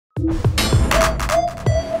The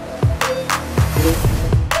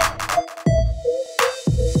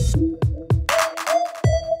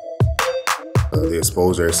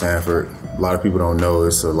exposure at Samford, a lot of people don't know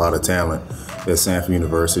it's a lot of talent at Samford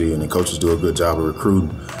University, and the coaches do a good job of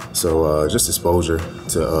recruiting. So just exposure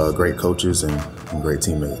to great coaches and great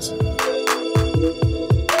teammates.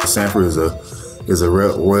 Samford is a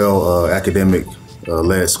well academic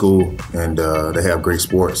led school, and they have great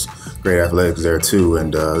sports, great athletics there too,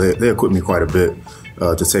 and they equip me quite a bit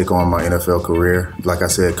to take on my NFL career. Like I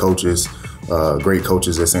said, coaches, great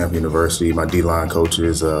coaches at Samford University, my D-line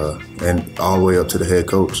coaches, and all the way up to the head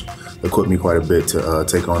coach, equipped me quite a bit to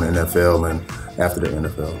take on the NFL and after the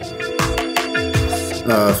NFL.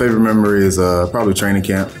 Favorite memory is probably training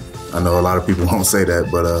camp. I know a lot of people won't say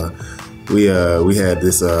that, but we had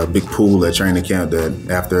this big pool at training camp that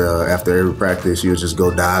after every practice, you would just go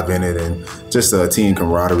dive in it, and just team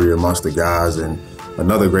camaraderie amongst the guys. And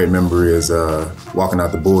another great memory is walking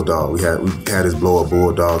out the Bulldog. We had this blow-up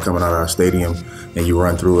Bulldog coming out of our stadium, and you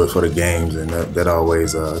run through it for the games, and that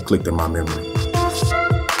always clicked in my memory.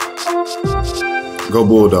 Go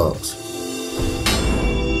Bulldogs.